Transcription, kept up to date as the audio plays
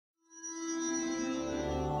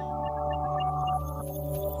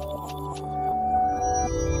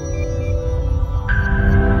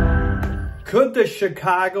Could the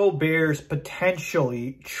Chicago Bears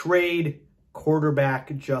potentially trade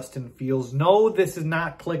quarterback Justin Fields? No, this is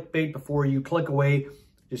not clickbait. Before you click away,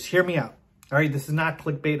 just hear me out. All right, this is not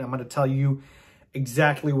clickbait. I'm going to tell you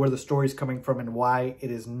exactly where the story is coming from and why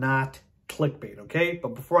it is not clickbait, okay?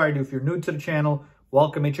 But before I do, if you're new to the channel,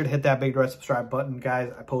 welcome. Make sure to hit that big red subscribe button.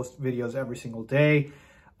 Guys, I post videos every single day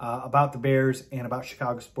about the Bears and about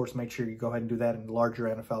Chicago sports. Make sure you go ahead and do that in larger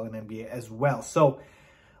NFL and NBA as well. So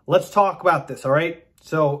let's talk about this, all right?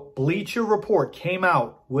 So Bleacher Report came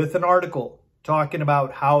out with an article talking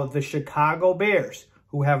about how the Chicago Bears,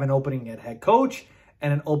 who have an opening at head coach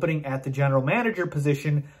and an opening at the general manager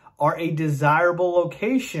position, are a desirable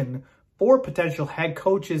location for potential head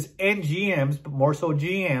coaches and GMs, but more so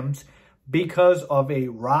GMs, because of a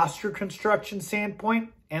roster construction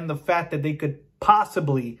standpoint and the fact that they could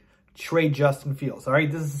possibly trade Justin Fields. All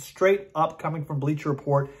right, this is straight up coming from Bleacher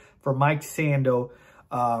Report for Mike Sando.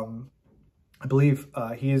 I believe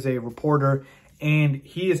he is a reporter, and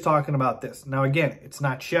he is talking about this. Now, again, it's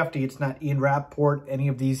not Shefty, it's not Ian Rappaport, any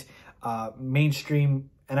of these mainstream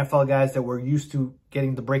NFL guys that we're used to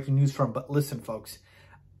getting the breaking news from. But listen, folks,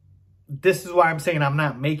 this is why I'm saying I'm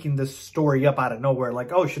not making this story up out of nowhere.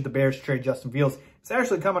 Like, oh, should the Bears trade Justin Fields? It's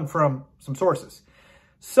actually coming from some sources.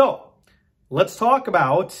 So let's talk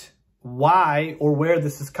about why or where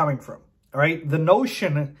this is coming from. All right, the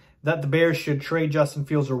notion that the Bears should trade Justin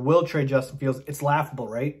Fields or will trade Justin Fields, it's laughable,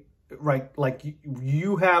 right? Right, like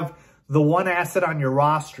you have the one asset on your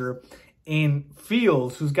roster in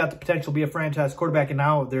Fields, who's got the potential to be a franchise quarterback, and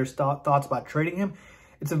now there's thoughts about trading him.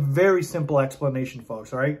 It's a very simple explanation,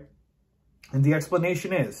 folks, all right? And the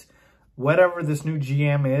explanation is, whatever this new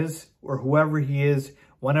GM is, or whoever he is,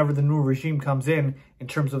 whenever the new regime comes in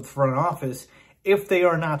terms of the front office, if they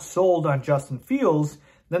are not sold on Justin Fields,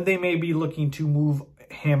 then they may be looking to move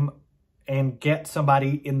him and get somebody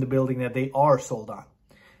in the building that they are sold on.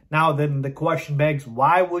 Now, then the question begs,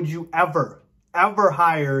 why would you ever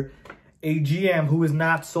hire a GM who is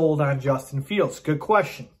not sold on Justin Fields? Good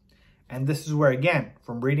question. And this is where, again,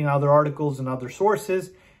 from reading other articles and other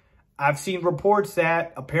sources, I've seen reports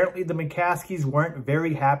that apparently the McCaskies weren't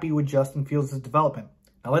very happy with Justin Fields' development.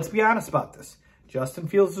 Now, let's be honest about this. Justin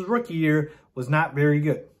Fields' rookie year was not very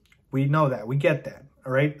good. We know that. We get that.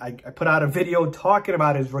 All right. I put out a video talking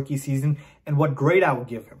about his rookie season and what grade I would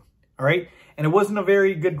give him. All right. And it wasn't a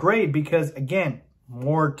very good grade because, again,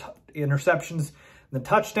 more interceptions than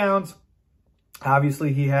touchdowns.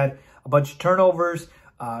 Obviously, he had a bunch of turnovers.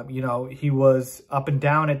 He was up and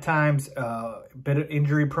down at times, a bit of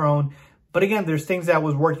injury prone. But again, there's things that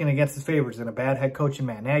was working against his favors. And a bad head coach in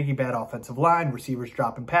Matt Nagy, bad offensive line, receivers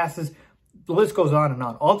dropping passes. The list goes on and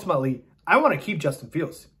on. Ultimately, I want to keep Justin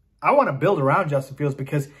Fields. I want to build around Justin Fields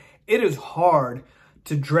because it is hard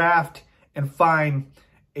to draft and find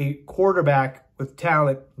a quarterback with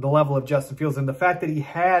talent, the level of Justin Fields. And the fact that he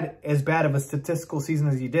had as bad of a statistical season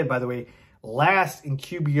as he did, by the way, last in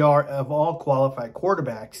QBR of all qualified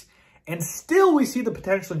quarterbacks, and still we see the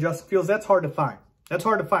potential in Justin Fields, that's hard to find. That's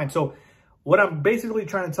hard to find. So what I'm basically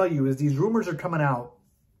trying to tell you is these rumors are coming out,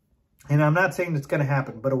 and I'm not saying it's going to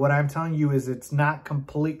happen, but what I'm telling you is it's not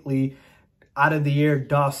completely out of the air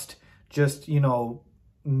dust, just, no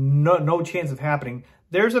chance of happening.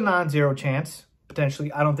 There's a non-zero chance,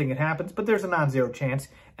 potentially. I don't think it happens, but there's a non-zero chance.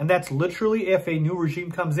 And that's literally if a new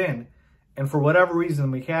regime comes in, and for whatever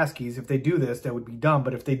reason, the McCaskies, if they do this, that would be dumb.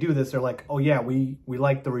 But if they do this, they're like, oh yeah, we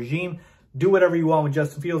like the regime. Do whatever you want with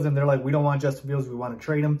Justin Fields. And they're like, we don't want Justin Fields. We want to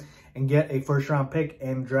trade him and get a first-round pick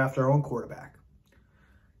and draft our own quarterback.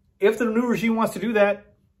 If the new regime wants to do that,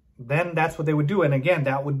 then that's what they would do. And again,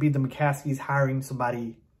 that would be the McCaskies hiring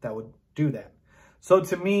somebody that would do that. So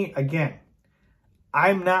to me, again,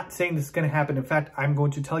 I'm not saying this is going to happen. In fact, I'm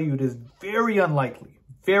going to tell you it is very unlikely,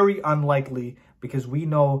 because we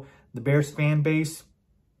know the Bears fan base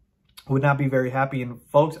would not be very happy. And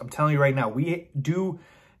folks, I'm telling you right now, we do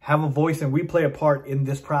have a voice and we play a part in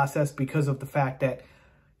this process because of the fact that,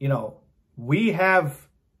 we have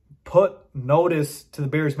put notice to the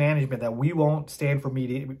Bears management that we won't stand for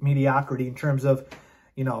mediocrity in terms of,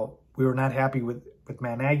 we were not happy with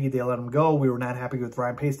Matt Nagy, they let him go. We were not happy with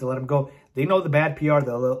Ryan Pace, they let him go. They know the bad PR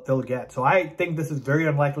they'll get. So I think this is very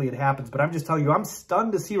unlikely it happens, but I'm just telling you, I'm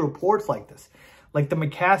stunned to see reports like this. Like the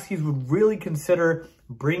McCaskies would really consider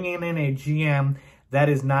bringing in a GM that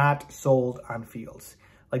is not sold on Fields.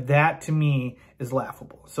 Like that to me is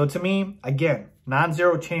laughable. So to me, again,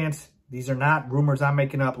 non-zero chance. These are not rumors I'm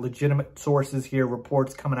making up. Legitimate sources here,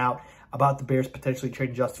 reports coming out about the Bears potentially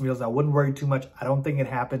trading Justin Fields. I wouldn't worry too much. I don't think it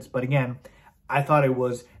happens. But again, I thought it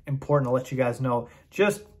was important to let you guys know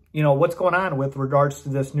just, what's going on with regards to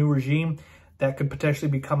this new regime that could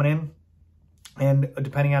potentially be coming in. And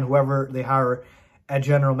depending on whoever they hire at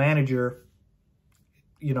general manager,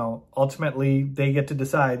 you know, ultimately they get to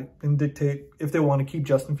decide and dictate if they want to keep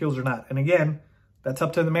Justin Fields or not. And again, that's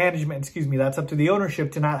up to the management, that's up to the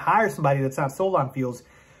ownership to not hire somebody that's not sold on Fields.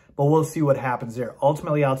 But we'll see what happens there.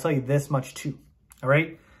 Ultimately, I'll tell you this much too, all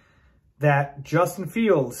right? That Justin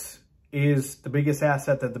Fields is the biggest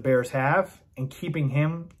asset that the Bears have, and keeping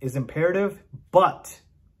him is imperative. But,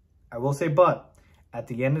 I will say but, at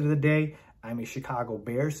the end of the day, I'm a Chicago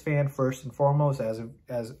Bears fan first and foremost,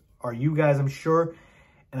 as are you guys, I'm sure.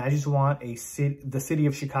 And I just want the city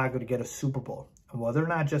of Chicago to get a Super Bowl. And whether or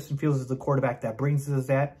not Justin Fields is the quarterback that brings us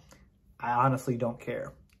that, I honestly don't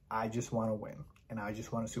care. I just want to win. And I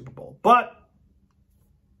just want a Super Bowl. But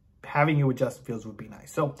having you with Justin Fields would be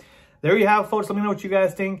nice. So there you have it, folks. Let me know what you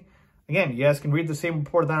guys think. Again, you guys can read the same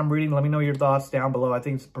report that I'm reading. Let me know your thoughts down below. I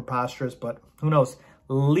think it's preposterous, but who knows?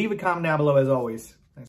 Leave a comment down below as always.